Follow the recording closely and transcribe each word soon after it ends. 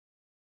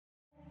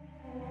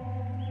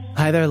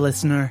Hi there,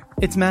 listener.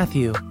 It's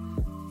Matthew.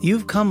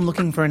 You've come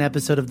looking for an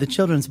episode of the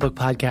Children's Book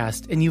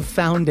Podcast, and you've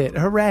found it.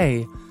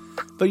 Hooray!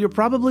 But you're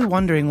probably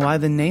wondering why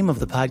the name of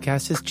the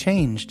podcast has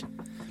changed.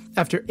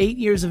 After 8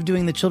 years of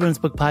doing the Children's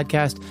Book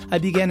Podcast, I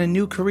began a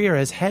new career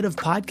as head of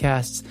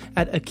podcasts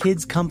at A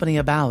Kids Company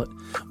About,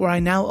 where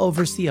I now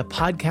oversee a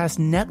podcast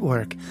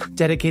network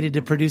dedicated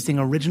to producing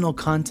original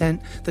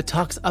content that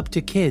talks up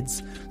to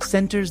kids,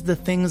 centers the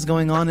things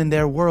going on in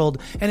their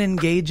world, and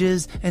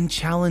engages and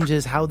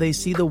challenges how they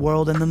see the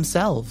world and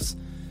themselves.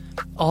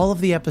 All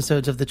of the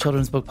episodes of the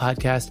Children's Book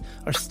Podcast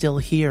are still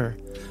here.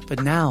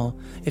 But now,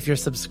 if you're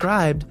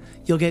subscribed,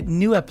 you'll get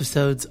new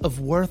episodes of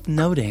Worth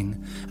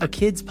Noting, a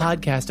kids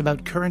podcast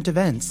about current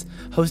events,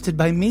 hosted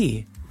by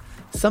me.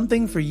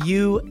 Something for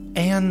you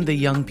and the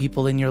young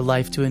people in your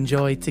life to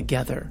enjoy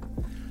together.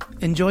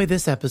 Enjoy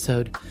this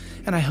episode,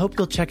 and I hope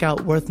you'll check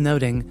out Worth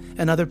Noting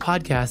and other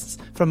podcasts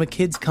from A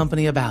Kids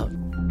Company About.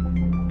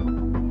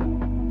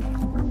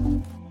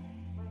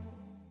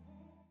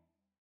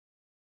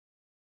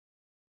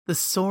 The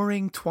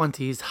Soaring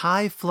 20s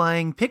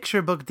high-flying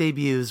picture book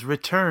debuts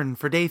return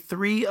for day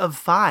 3 of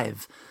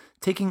 5,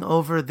 taking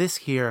over this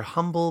here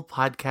humble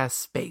podcast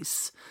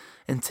space.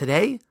 And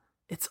today,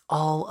 it's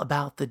all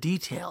about the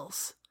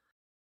details.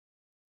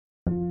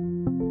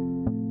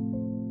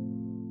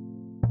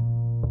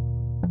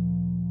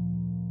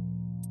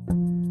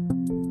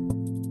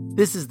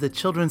 This is the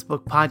Children's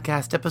Book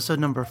Podcast, episode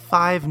number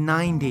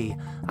 590.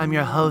 I'm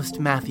your host,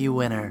 Matthew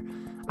Winner.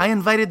 I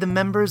invited the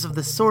members of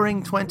the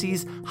Soaring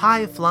 20s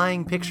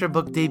high-flying picture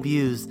book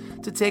debuts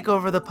to take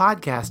over the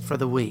podcast for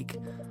the week.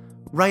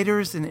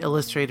 Writers and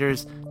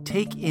illustrators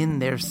take in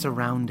their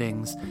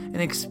surroundings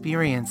and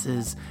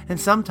experiences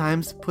and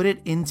sometimes put it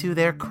into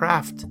their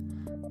craft.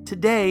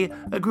 Today,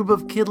 a group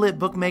of kidlit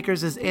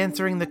bookmakers is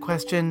answering the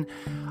question,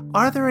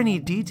 are there any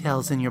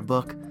details in your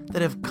book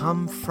that have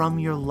come from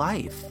your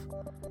life?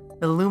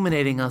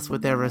 Illuminating us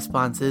with their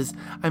responses,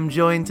 I'm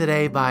joined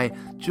today by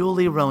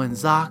Julie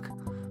Rowan-Zach,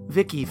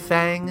 Vicky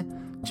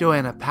Fang,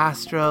 Joanna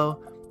Pastro,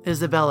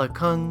 Isabella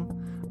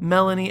Kung,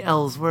 Melanie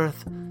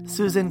Ellsworth,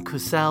 Susan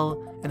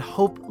Kussel, and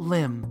Hope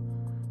Lim.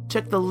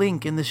 Check the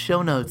link in the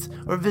show notes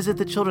or visit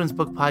the Children's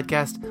Book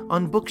Podcast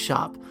on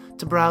Bookshop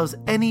to browse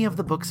any of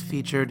the books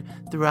featured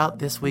throughout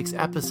this week's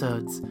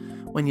episodes.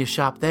 When you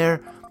shop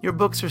there, your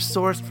books are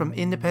sourced from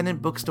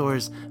independent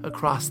bookstores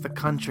across the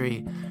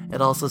country.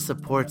 It also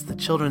supports the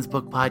Children's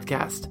Book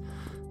Podcast.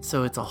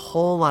 So it's a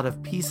whole lot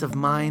of peace of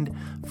mind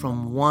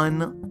from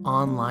one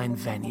online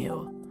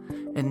venue.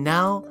 And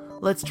now,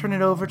 let's turn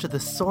it over to the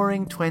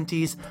Soaring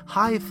 20s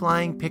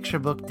high-flying picture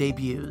book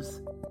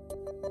debuts.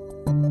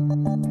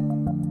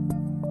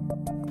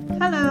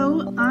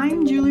 Hello,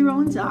 I'm Julie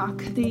Rowan-Zach,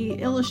 the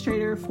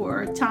illustrator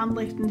for Tom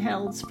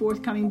Lichtenheld's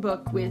forthcoming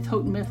book with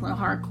Houghton Mifflin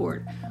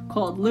Harcourt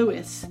called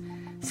Lewis,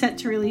 set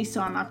to release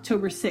on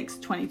October 6,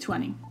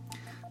 2020.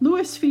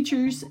 Lewis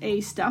features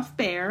a stuffed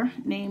bear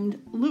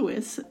named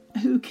Lewis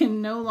who can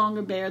no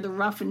longer bear the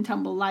rough and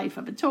tumble life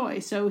of a toy,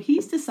 so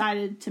he's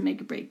decided to make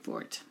a break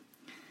for it.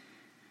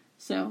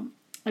 So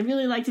I'd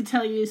really like to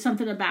tell you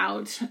something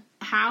about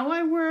how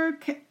I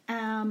work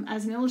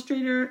as an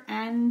illustrator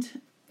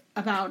and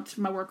about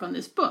my work on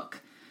this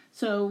book.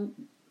 So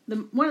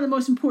one of the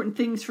most important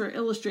things for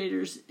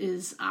illustrators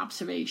is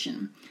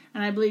observation.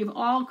 And I believe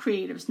all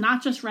creatives,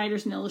 not just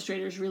writers and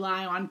illustrators,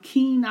 rely on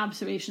keen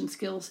observation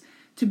skills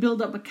to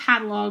build up a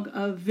catalog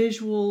of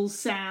visuals,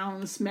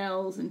 sounds,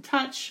 smells, and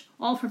touch,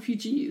 all for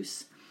future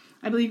use.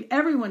 I believe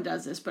everyone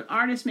does this, but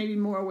artists may be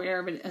more aware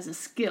of it as a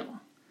skill.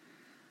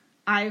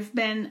 I've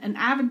been an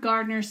avid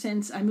gardener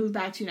since I moved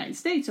back to the United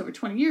States over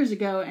 20 years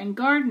ago, and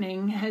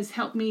gardening has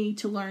helped me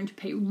to learn to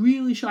pay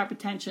really sharp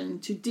attention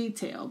to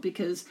detail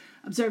because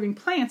observing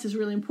plants is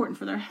really important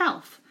for their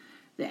health.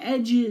 The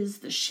edges,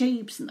 the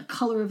shapes, and the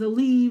color of the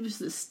leaves,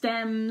 the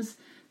stems,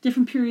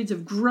 different periods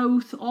of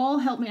growth all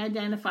help me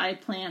identify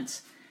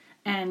plants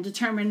and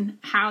determine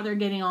how they're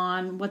getting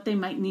on, what they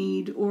might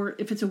need, or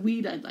if it's a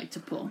weed I'd like to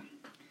pull.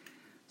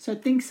 So I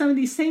think some of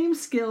these same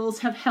skills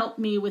have helped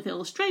me with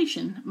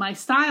illustration. My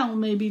style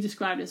may be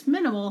described as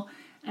minimal,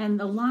 and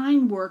the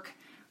line work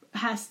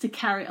has to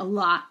carry a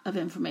lot of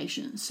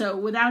information. So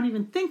without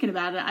even thinking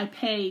about it, I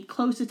pay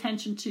close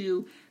attention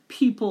to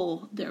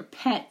people, their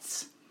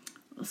pets,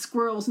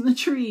 squirrels in the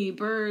tree,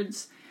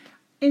 birds,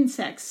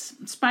 insects,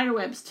 spider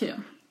webs too.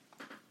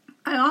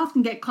 I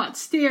often get caught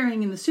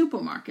staring in the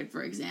supermarket,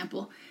 for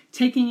example,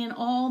 taking in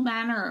all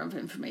manner of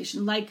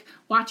information, like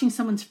watching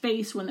someone's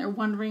face when they're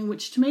wondering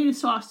which tomato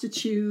sauce to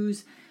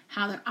choose,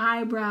 how their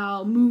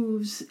eyebrow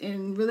moves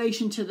in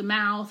relation to the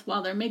mouth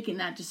while they're making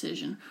that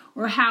decision,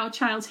 or how a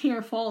child's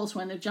hair falls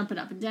when they're jumping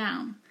up and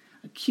down.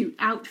 A cute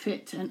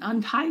outfit, an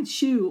untied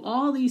shoe,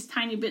 all these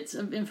tiny bits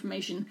of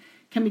information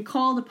can be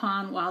called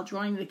upon while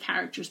drawing the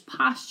character's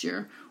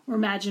posture or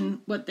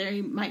imagine what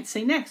they might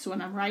say next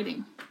when I'm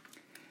writing.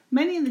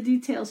 Many of the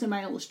details in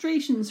my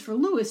illustrations for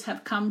Lewis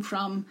have come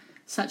from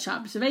such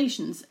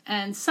observations,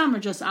 and some are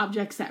just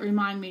objects that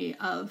remind me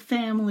of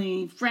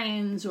family,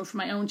 friends, or from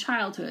my own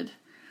childhood.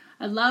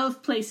 I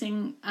love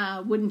placing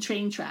wooden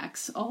train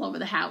tracks all over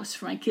the house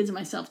for my kids and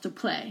myself to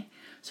play,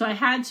 so I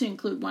had to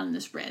include one in the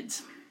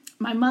spreads.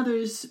 My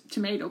mother's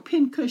tomato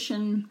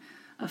pincushion,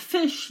 a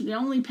fish, the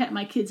only pet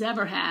my kids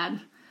ever had.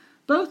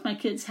 Both my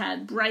kids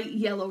had bright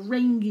yellow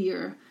rain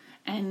gear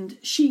and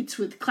sheets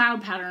with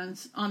cloud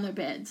patterns on their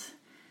beds.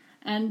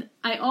 And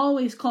I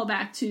always call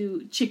back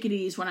to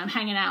chickadees when I'm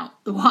hanging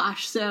out the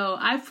wash, so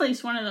I've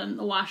placed one of them on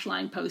the wash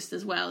line post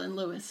as well in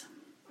Lewis.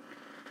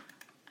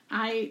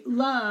 I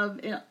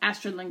love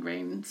Astrid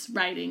Lindgren's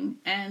writing,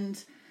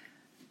 and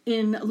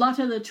in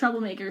Lotta the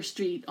Troublemaker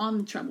Street, on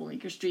the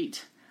Troublemaker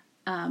Street,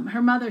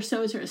 her mother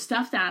sews her a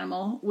stuffed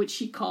animal, which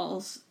she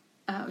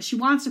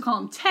wants to call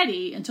him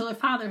Teddy, until her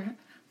father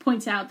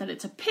points out that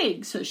it's a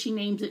pig, so she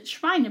names it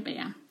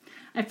Schweinebeer.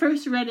 I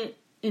first read it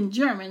in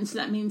German, so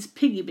that means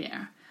piggy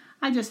bear.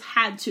 I just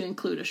had to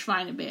include a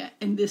Schweinebeer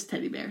in this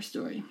teddy bear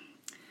story.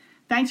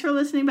 Thanks for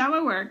listening about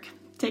my work.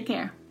 Take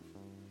care.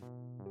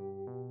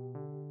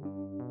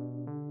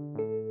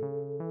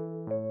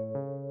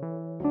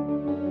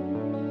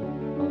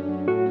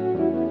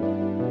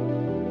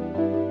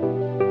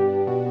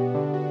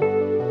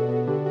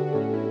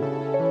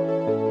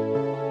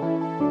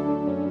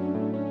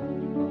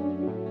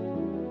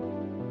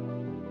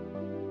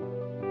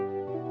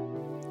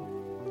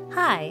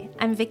 Hi,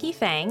 I'm Vicki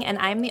Fang, and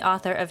I'm the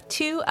author of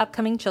 2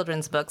 upcoming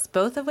children's books,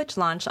 both of which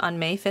launch on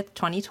May 5th,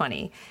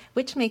 2020,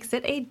 which makes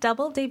it a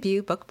double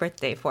debut book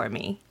birthday for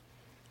me.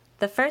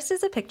 The first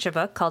is a picture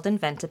book called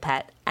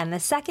Invent-A-Pet, and the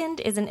second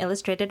is an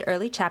illustrated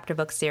early chapter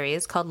book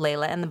series called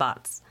Layla and the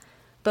Bots.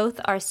 Both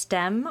are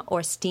STEM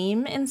or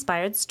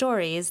STEAM-inspired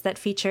stories that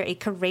feature a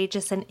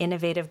courageous and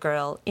innovative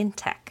girl in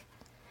tech.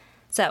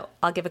 So,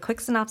 I'll give a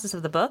quick synopsis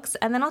of the books,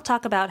 and then I'll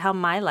talk about how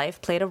my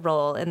life played a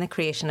role in the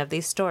creation of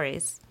these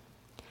stories.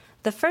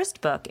 The first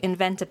book,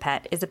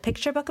 Invent-A-Pet, is a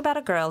picture book about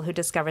a girl who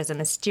discovers a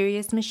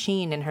mysterious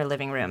machine in her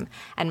living room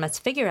and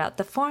must figure out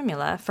the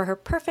formula for her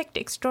perfect,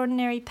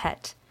 extraordinary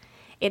pet.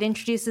 It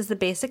introduces the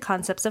basic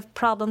concepts of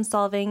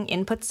problem-solving,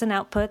 inputs and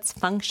outputs,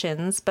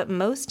 functions, but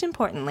most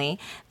importantly,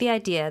 the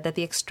idea that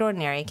the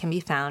extraordinary can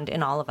be found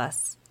in all of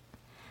us.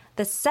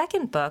 The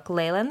second book,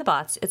 Layla and the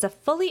Bots, is a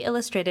fully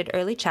illustrated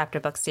early chapter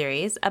book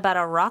series about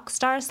a rock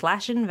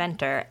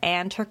star/inventor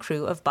and her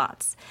crew of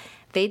bots.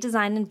 They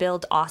design and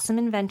build awesome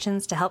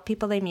inventions to help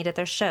people they meet at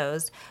their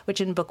shows,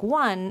 which in book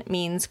 1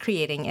 means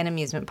creating an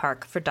amusement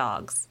park for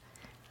dogs.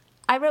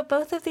 I wrote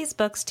both of these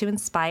books to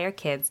inspire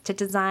kids to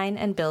design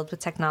and build with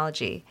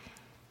technology.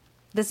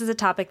 This is a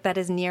topic that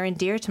is near and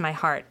dear to my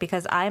heart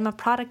because I am a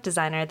product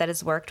designer that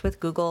has worked with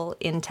Google,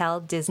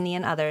 Intel, Disney,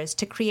 and others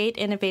to create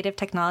innovative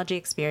technology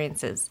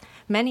experiences,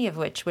 many of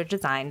which were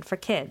designed for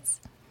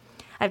kids.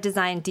 I've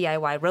designed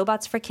DIY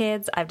robots for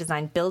kids. I've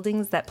designed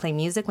buildings that play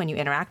music when you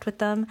interact with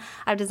them.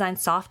 I've designed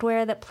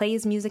software that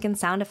plays music and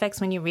sound effects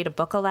when you read a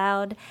book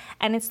aloud.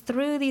 And it's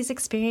through these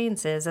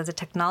experiences as a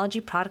technology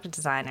product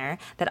designer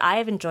that I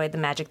have enjoyed the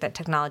magic that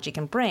technology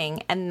can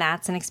bring, and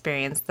that's an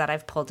experience that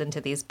I've pulled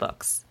into these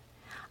books.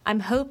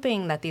 I'm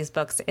hoping that these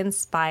books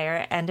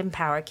inspire and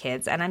empower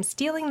kids, and I'm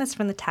stealing this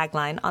from the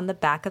tagline on the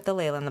back of the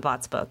Layla and the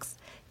Bots books,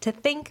 to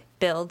think,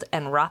 build,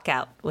 and rock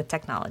out with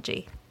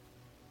technology.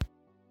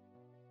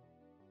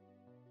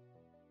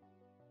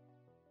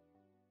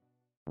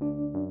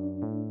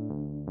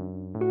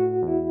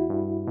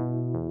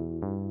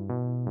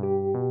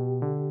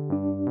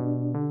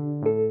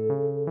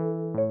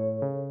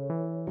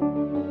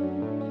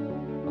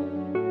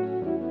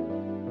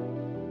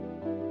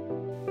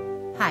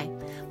 Hi,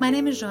 my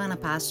name is Joanna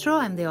Pastro.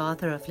 I'm the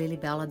author of Lily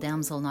Bell, A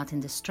Damsel Not in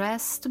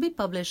Distress, to be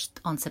published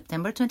on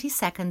September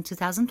 22nd,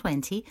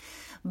 2020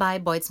 by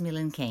Boyds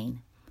Millen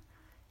Kane.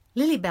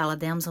 Lily Bell, A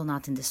Damsel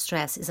Not in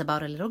Distress is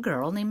about a little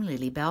girl named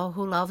Lily Bell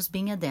who loves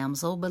being a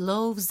damsel but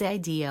loathes the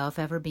idea of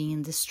ever being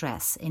in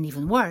distress, and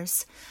even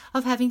worse,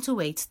 of having to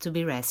wait to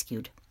be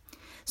rescued.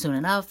 Soon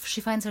enough,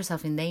 she finds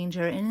herself in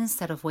danger, and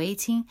instead of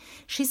waiting,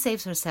 she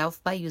saves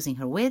herself by using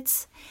her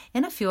wits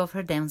and a few of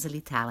her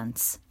damselly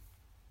talents.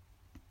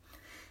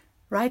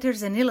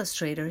 Writers and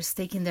illustrators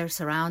take in their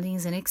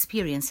surroundings and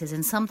experiences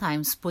and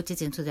sometimes put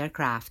it into their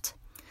craft.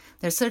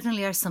 There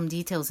certainly are some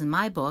details in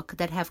my book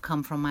that have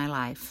come from my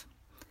life.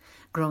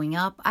 Growing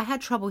up, I had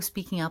trouble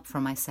speaking up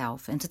for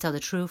myself, and to tell the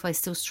truth, I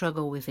still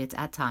struggle with it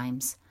at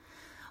times.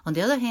 On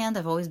the other hand,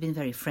 I've always been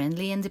very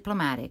friendly and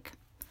diplomatic.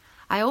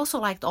 I also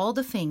liked all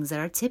the things that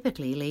are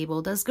typically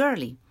labeled as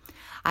girly.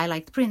 I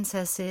liked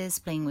princesses,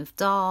 playing with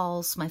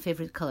dolls, my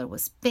favorite color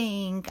was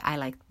pink, I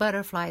liked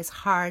butterflies,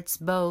 hearts,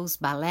 bows,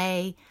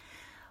 ballet.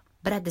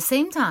 But at the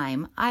same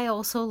time, I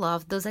also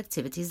loved those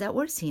activities that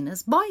were seen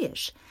as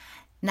boyish.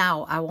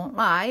 Now, I won't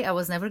lie, I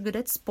was never good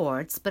at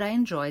sports, but I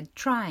enjoyed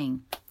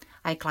trying.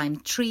 I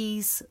climbed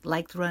trees,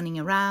 liked running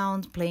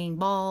around, playing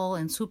ball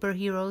and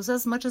superheroes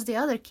as much as the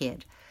other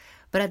kid.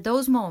 But at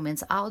those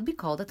moments, I would be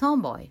called a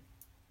tomboy.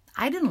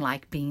 I didn't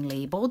like being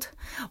labeled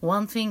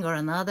one thing or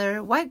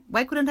another. Why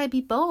couldn't I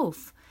be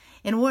both?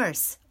 And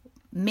worse,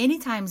 many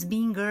times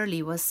being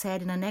girly was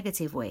said in a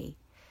negative way.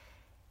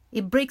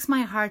 It breaks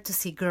my heart to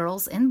see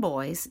girls and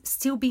boys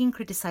still being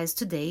criticized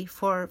today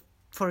for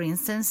For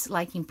instance,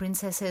 liking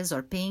princesses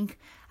or pink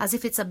as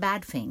if it's a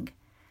bad thing,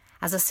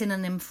 as a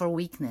synonym for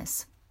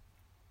weakness.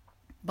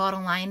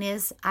 Bottom line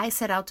is, I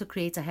set out to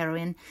create a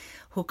heroine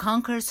who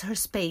conquers her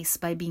space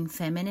by being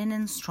feminine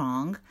and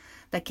strong,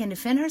 that can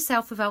defend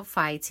herself without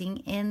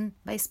fighting, and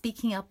by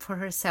speaking up for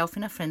herself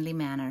in a friendly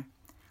manner.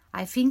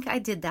 I think I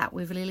did that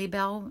with Lily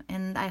Bell,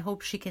 and I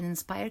hope she can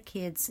inspire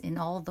kids in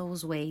all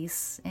those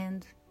ways,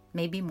 and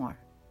maybe more.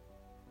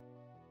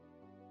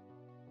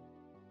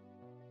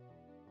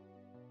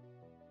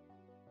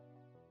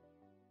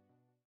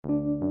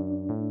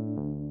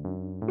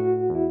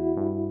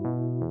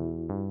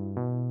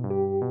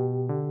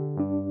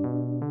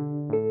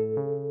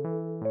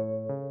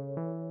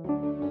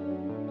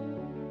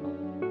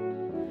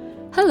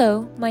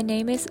 Hello, my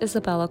name is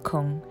Isabella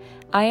Kung.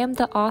 I am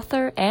the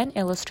author and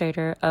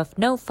illustrator of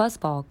No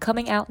Fuzzball,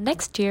 coming out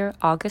next year,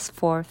 August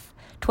 4th,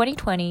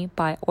 2020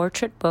 by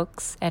Orchard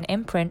Books, an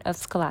imprint of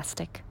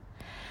Scholastic.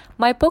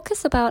 My book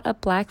is about a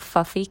black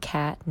fluffy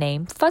cat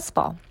named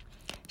Fuzzball.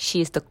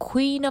 She is the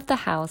queen of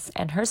the house,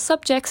 and her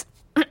subjects,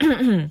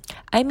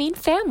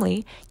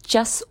 family,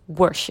 just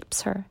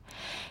worships her.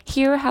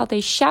 Hear how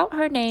they shout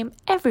her name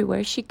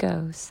everywhere she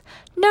goes.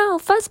 No,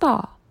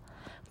 Fuzzball!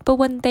 But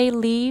when they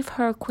leave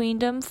her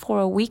queendom for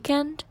a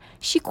weekend,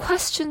 she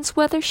questions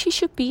whether she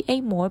should be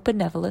a more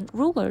benevolent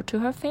ruler to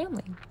her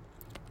family.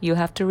 You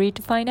have to read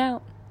to find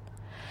out.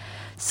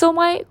 So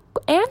my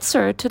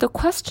answer to the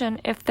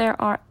question if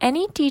there are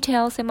any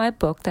details in my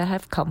book that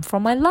have come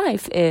from my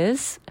life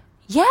is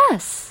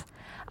yes.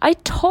 I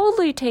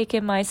totally take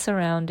in my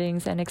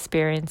surroundings and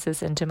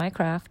experiences into my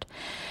craft.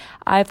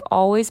 I've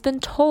always been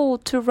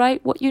told to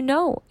write what you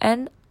know,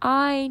 and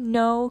I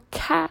know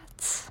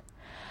cats.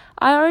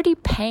 I already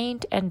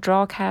paint and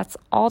draw cats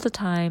all the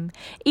time,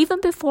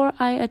 even before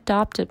I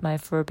adopted my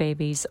fur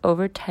babies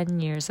over 10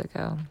 years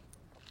ago.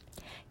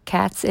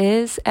 Cats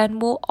is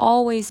and will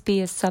always be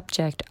a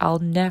subject I'll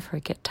never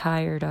get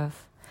tired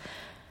of.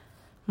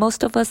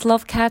 Most of us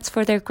love cats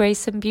for their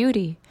grace and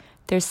beauty,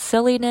 their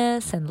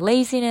silliness and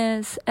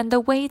laziness, and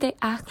the way they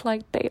act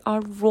like they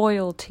are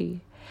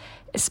royalty,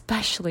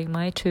 especially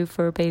my two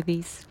fur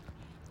babies.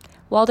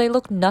 While they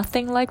look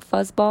nothing like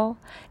Fuzzball,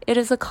 it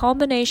is a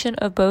combination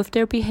of both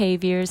their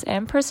behaviors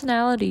and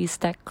personalities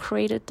that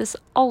created this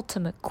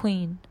ultimate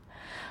queen.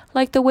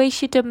 Like the way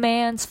she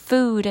demands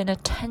food and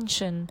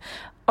attention,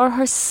 or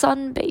her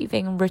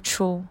sunbathing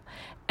ritual,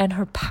 and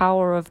her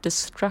power of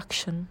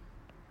destruction.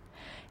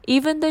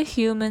 Even the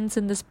humans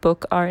in this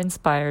book are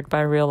inspired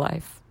by real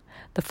life.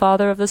 The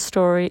father of the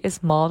story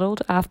is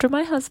modeled after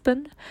my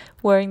husband,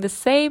 wearing the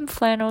same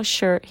flannel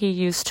shirt he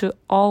used to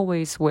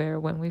always wear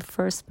when we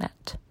first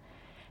met.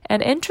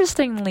 And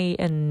interestingly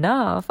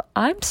enough,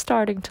 I'm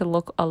starting to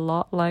look a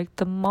lot like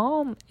the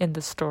mom in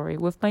the story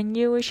with my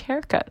newish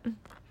haircut.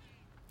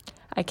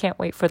 I can't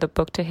wait for the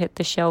book to hit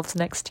the shelves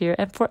next year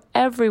and for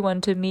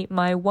everyone to meet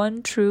my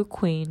one true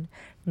queen,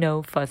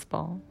 No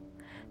Fuzzball.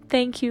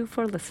 Thank you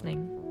for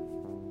listening.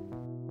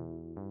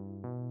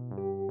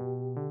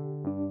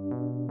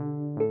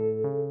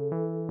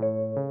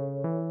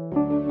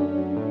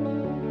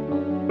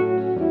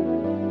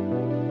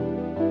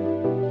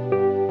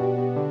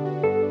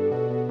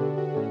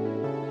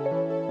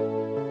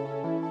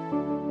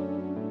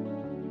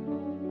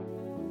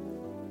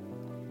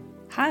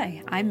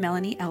 Hi, I'm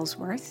Melanie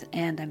Ellsworth,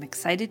 and I'm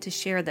excited to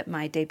share that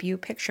my debut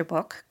picture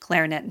book,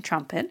 Clarinet and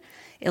Trumpet,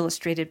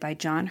 illustrated by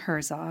John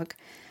Herzog,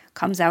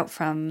 comes out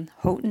from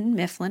Houghton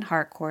Mifflin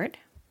Harcourt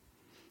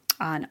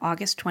on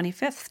August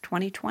 25th,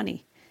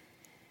 2020.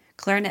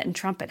 Clarinet and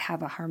trumpet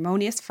have a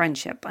harmonious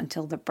friendship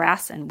until the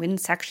brass and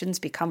wind sections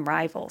become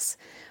rivals.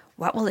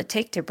 What will it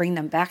take to bring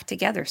them back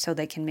together so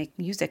they can make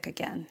music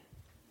again?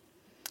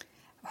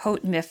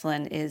 Houghton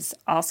Mifflin is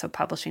also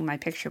publishing my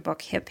picture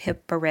book, Hip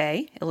Hip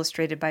Beret,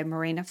 illustrated by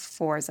Morena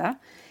Forza,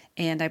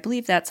 and I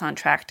believe that's on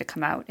track to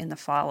come out in the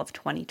fall of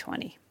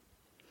 2020.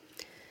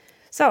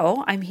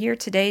 So, I'm here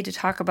today to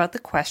talk about the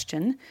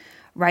question,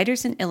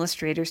 writers and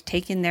illustrators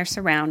take in their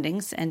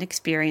surroundings and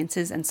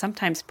experiences and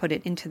sometimes put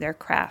it into their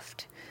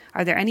craft.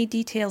 Are there any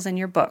details in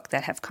your book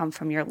that have come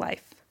from your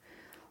life?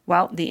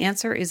 Well, the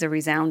answer is a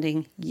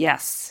resounding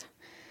yes.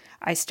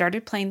 I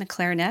started playing the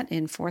clarinet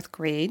in 4th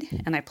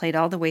grade, and I played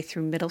all the way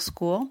through middle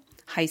school,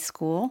 high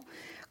school,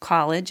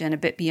 college, and a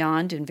bit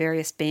beyond in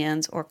various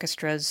bands,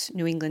 orchestras,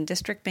 New England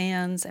district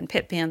bands, and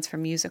pit bands for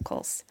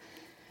musicals.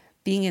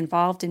 Being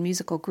involved in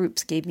musical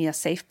groups gave me a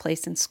safe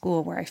place in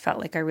school where I felt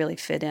like I really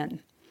fit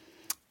in.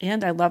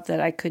 And I loved that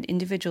I could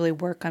individually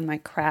work on my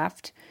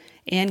craft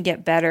and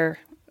get better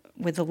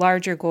with the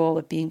larger goal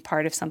of being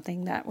part of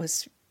something that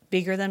was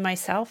bigger than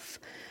myself,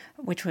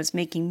 which was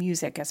making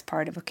music as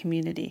part of a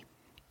community.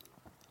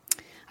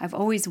 I've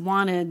always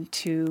wanted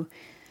to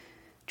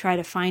try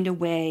to find a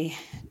way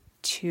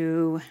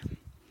to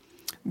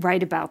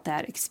write about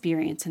that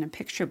experience in a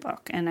picture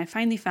book, and I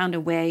finally found a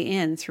way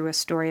in through a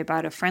story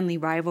about a friendly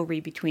rivalry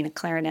between a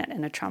clarinet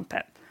and a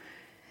trumpet.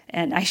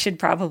 And I should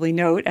probably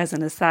note, as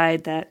an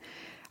aside, that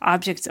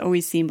objects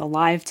always seem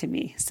alive to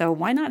me, so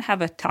why not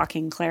have a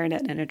talking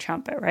clarinet and a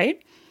trumpet,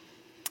 right?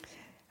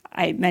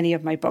 Many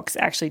of my books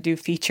actually do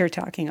feature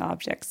talking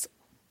objects.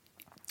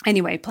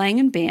 Anyway, playing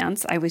in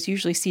bands, I was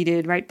usually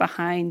seated right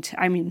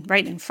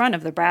in front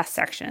of the brass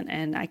section,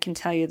 and I can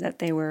tell you that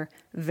they were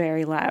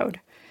very loud.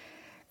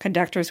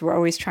 Conductors were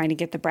always trying to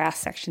get the brass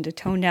section to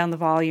tone down the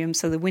volume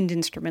so the wind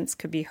instruments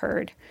could be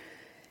heard.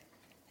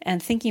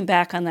 And thinking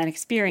back on that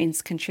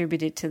experience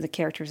contributed to the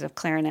characters of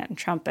clarinet and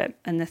trumpet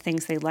and the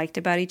things they liked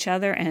about each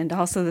other and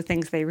also the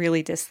things they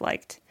really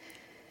disliked.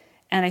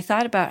 And I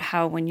thought about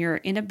how when you're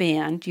in a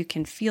band, you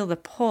can feel the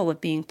pull of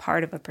being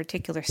part of a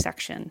particular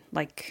section,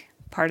 like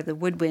part of the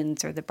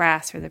woodwinds or the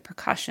brass or the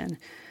percussion.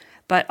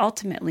 But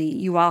ultimately,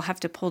 you all have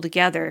to pull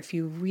together if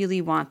you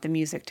really want the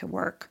music to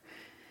work.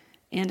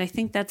 And I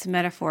think that's a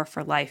metaphor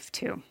for life,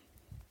 too.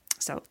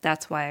 So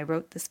that's why I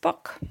wrote this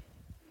book.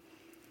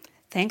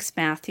 Thanks,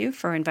 Matthew,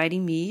 for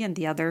inviting me and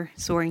the other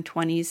Soaring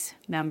 20s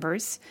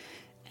members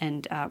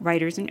and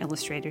writers and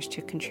illustrators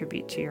to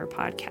contribute to your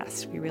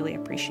podcast. We really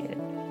appreciate it.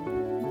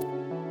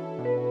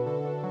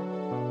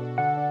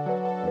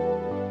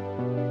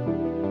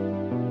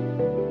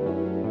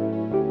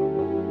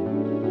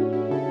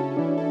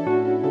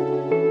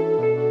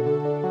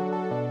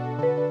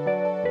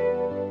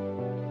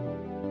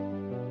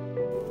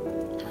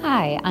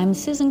 Hi, I'm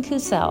Susan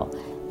Kusel.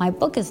 My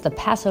book is The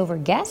Passover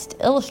Guest,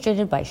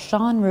 illustrated by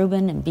Sean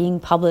Rubin and being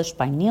published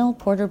by Neil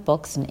Porter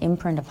Books and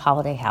imprint of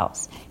Holiday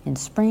House in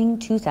spring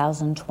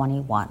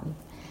 2021.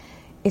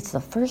 It's the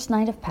first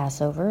night of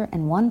Passover,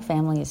 and one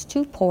family is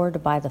too poor to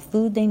buy the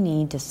food they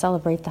need to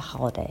celebrate the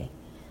holiday.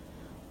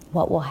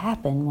 What will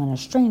happen when a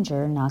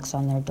stranger knocks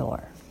on their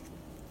door?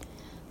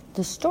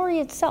 The story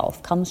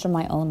itself comes from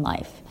my own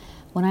life.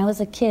 When I was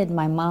a kid,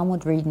 my mom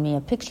would read me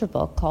a picture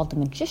book called The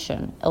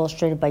Magician,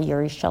 illustrated by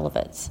Yuri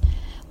Shulevitz,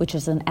 which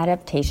is an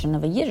adaptation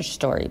of a Yiddish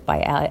story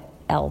by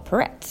L.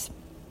 Peretz.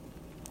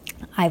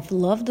 I've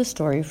loved the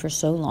story for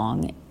so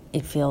long,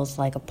 it feels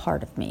like a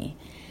part of me,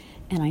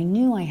 and I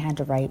knew I had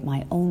to write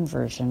my own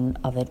version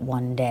of it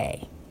one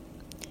day.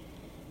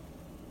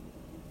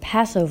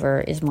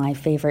 Passover is my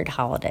favorite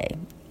holiday,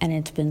 and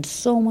it's been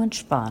so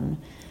much fun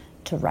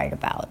to write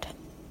about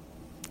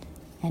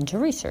and to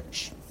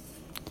research.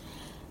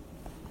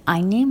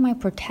 I named my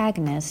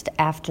protagonist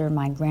after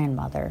my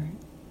grandmother.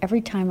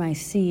 Every time I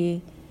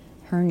see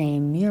her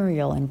name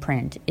Muriel in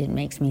print, it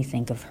makes me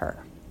think of her.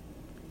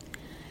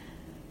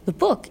 The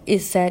book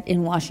is set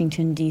in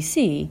Washington,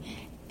 D.C.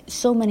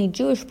 So many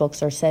Jewish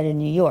books are set in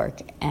New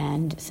York,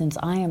 and since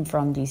I am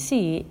from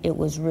D.C., it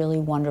was really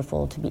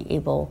wonderful to be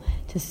able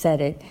to set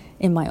it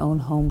in my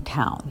own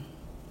hometown.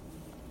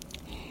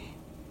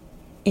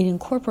 It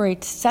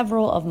incorporates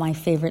several of my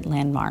favorite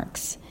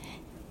landmarks.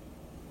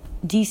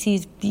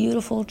 DC's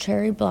beautiful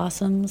cherry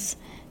blossoms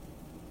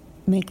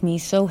make me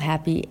so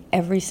happy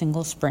every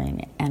single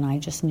spring, and I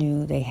just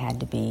knew they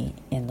had to be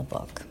in the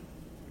book.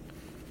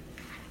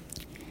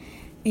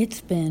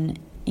 It's been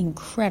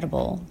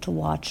incredible to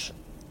watch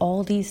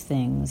all these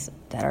things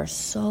that are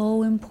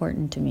so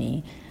important to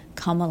me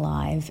come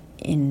alive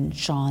in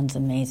Sean's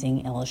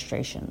amazing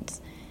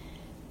illustrations.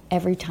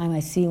 Every time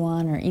I see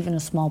one, or even a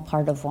small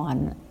part of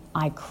one,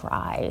 I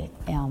cry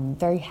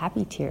very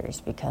happy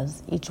tears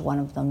because each one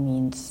of them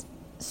means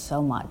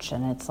so much,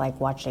 and it's like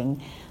watching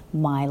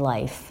my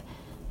life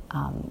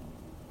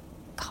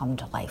come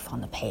to life on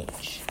the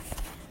page.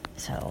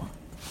 So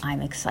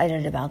I'm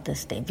excited about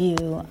this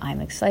debut.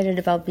 I'm excited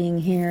about being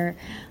here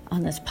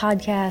on this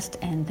podcast,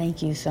 and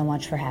thank you so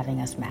much for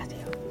having us, Matthew.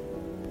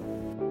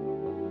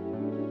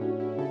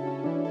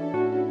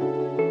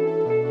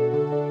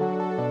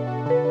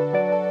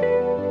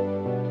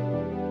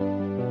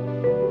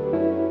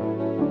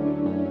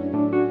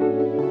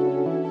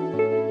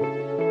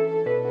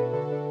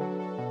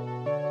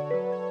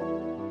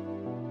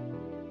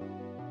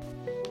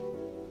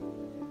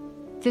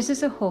 This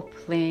is Hope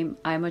Lim.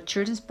 I'm a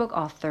children's book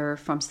author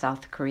from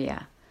South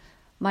Korea.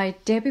 My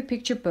debut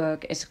picture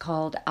book is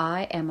called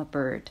I Am a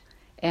Bird,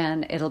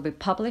 and it'll be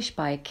published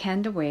by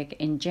Candlewick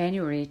in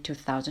January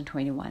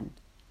 2021.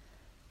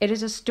 It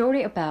is a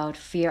story about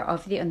fear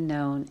of the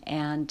unknown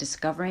and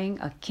discovering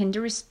a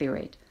kindred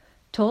spirit,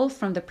 told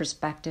from the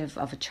perspective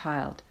of a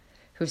child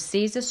who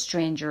sees a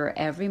stranger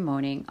every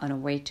morning on her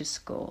way to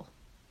school.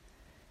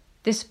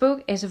 This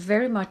book is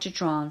very much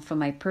drawn from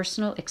my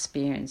personal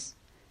experience.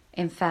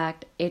 In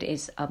fact, it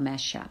is a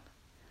mashup.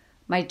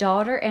 My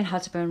daughter and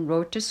husband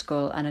rode to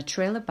school on a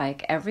trailer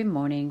bike every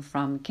morning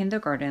from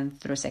kindergarten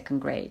through second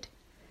grade.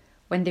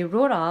 When they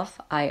rode off,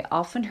 I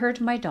often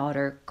heard my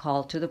daughter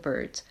call to the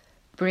birds,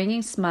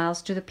 bringing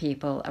smiles to the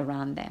people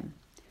around them.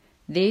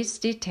 These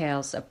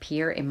details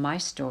appear in my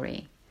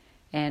story,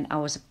 and I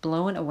was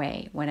blown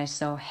away when I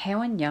saw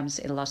Haewon Yum's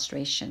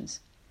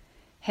illustrations.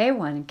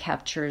 Haewon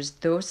captures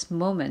those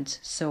moments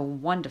so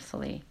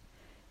wonderfully.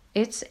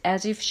 It's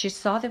as if she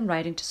saw them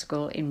riding to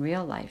school in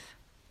real life.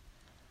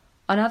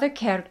 Another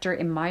character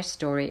in my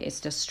story is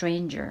the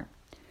stranger,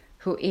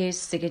 who is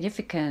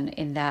significant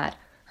in that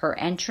her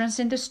entrance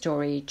in the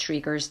story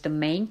triggers the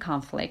main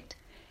conflict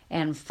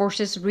and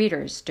forces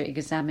readers to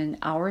examine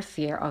our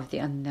fear of the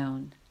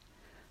unknown.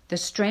 The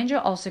stranger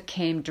also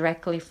came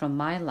directly from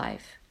my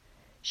life.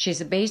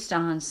 She's based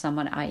on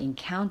someone I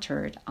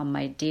encountered on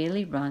my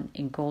daily run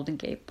in Golden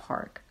Gate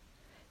Park.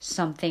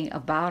 Something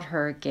about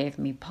her gave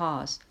me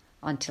pause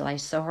until I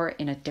saw her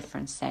in a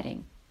different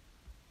setting.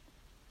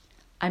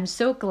 I'm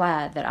so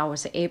glad that I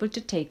was able to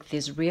take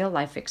these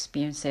real-life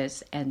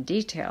experiences and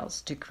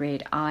details to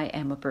create I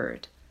Am a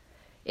Bird.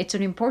 It's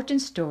an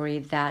important story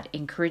that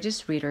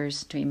encourages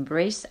readers to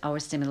embrace our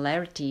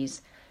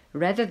similarities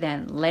rather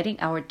than letting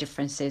our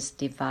differences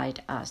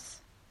divide us.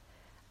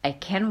 I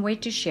can't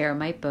wait to share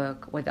my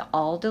book with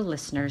all the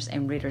listeners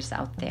and readers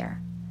out there.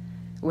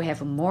 We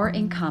have more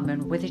in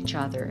common with each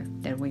other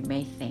than we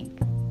may think.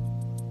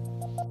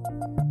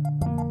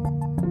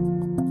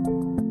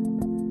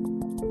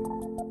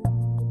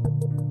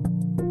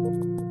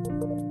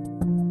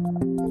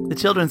 The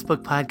Children's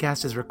Book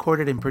Podcast is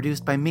recorded and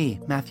produced by me,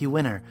 Matthew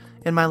Winner,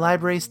 in my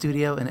library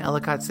studio in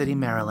Ellicott City,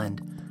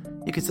 Maryland.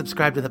 You can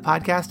subscribe to the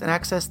podcast and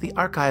access the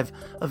archive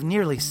of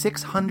nearly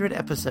 600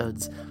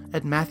 episodes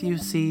at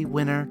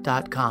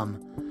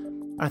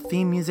MatthewCWinner.com. Our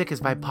theme music is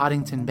by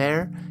Poddington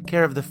Bear,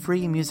 care of the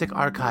Free Music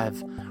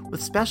Archive,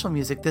 with special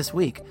music this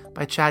week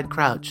by Chad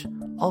Crouch,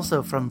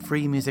 also from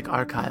Free Music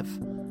Archive.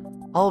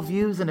 All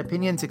views and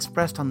opinions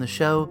expressed on the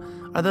show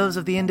are those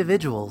of the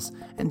individuals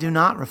and do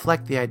not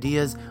reflect the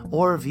ideas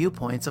or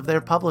viewpoints of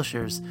their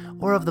publishers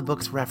or of the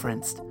books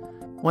referenced.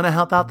 Want to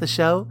help out the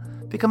show?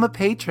 Become a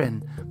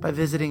patron by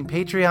visiting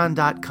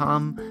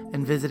patreon.com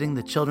and visiting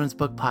the Children's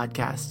Book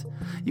Podcast.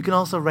 You can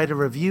also write a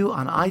review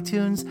on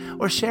iTunes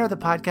or share the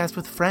podcast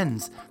with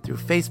friends through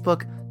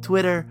Facebook,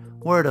 Twitter,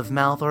 word of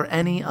mouth, or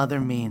any other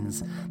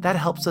means. That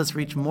helps us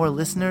reach more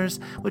listeners,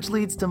 which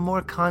leads to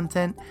more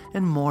content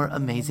and more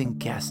amazing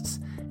guests.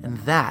 And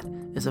that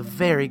is a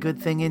very good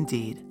thing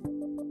indeed.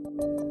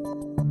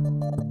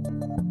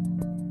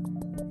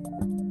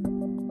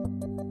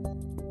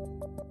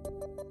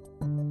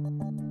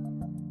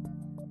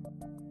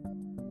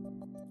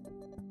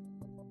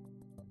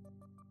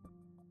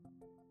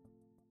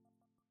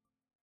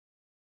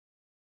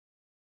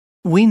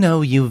 We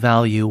know you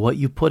value what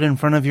you put in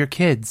front of your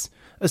kids,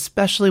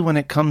 especially when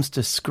it comes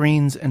to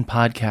screens and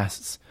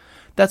podcasts.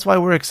 That's why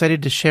we're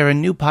excited to share a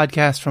new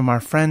podcast from our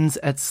friends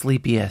at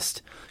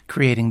Sleepiest,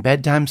 creating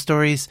bedtime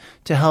stories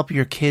to help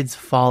your kids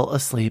fall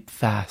asleep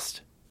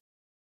fast.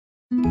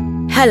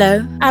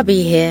 Hello,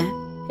 Abby here.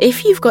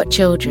 If you've got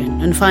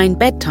children and find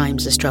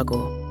bedtime's a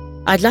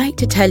struggle, I'd like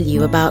to tell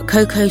you about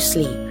Coco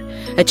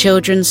Sleep, a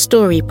children's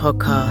story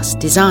podcast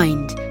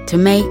designed to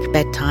make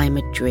bedtime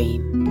a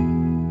dream.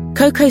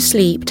 Coco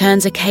Sleep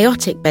turns a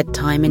chaotic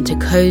bedtime into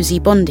cozy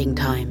bonding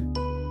time.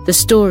 The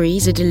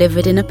stories are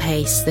delivered in a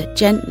pace that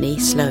gently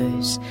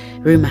slows.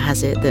 Rumour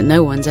has it that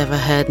no one's ever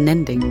heard an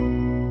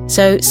ending.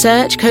 So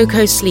search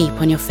Coco Sleep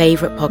on your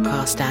favourite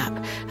podcast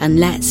app and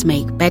let's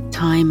make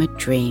bedtime a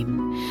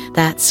dream.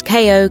 That's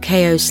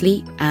KOKO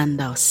Sleep,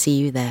 and I'll see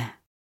you there.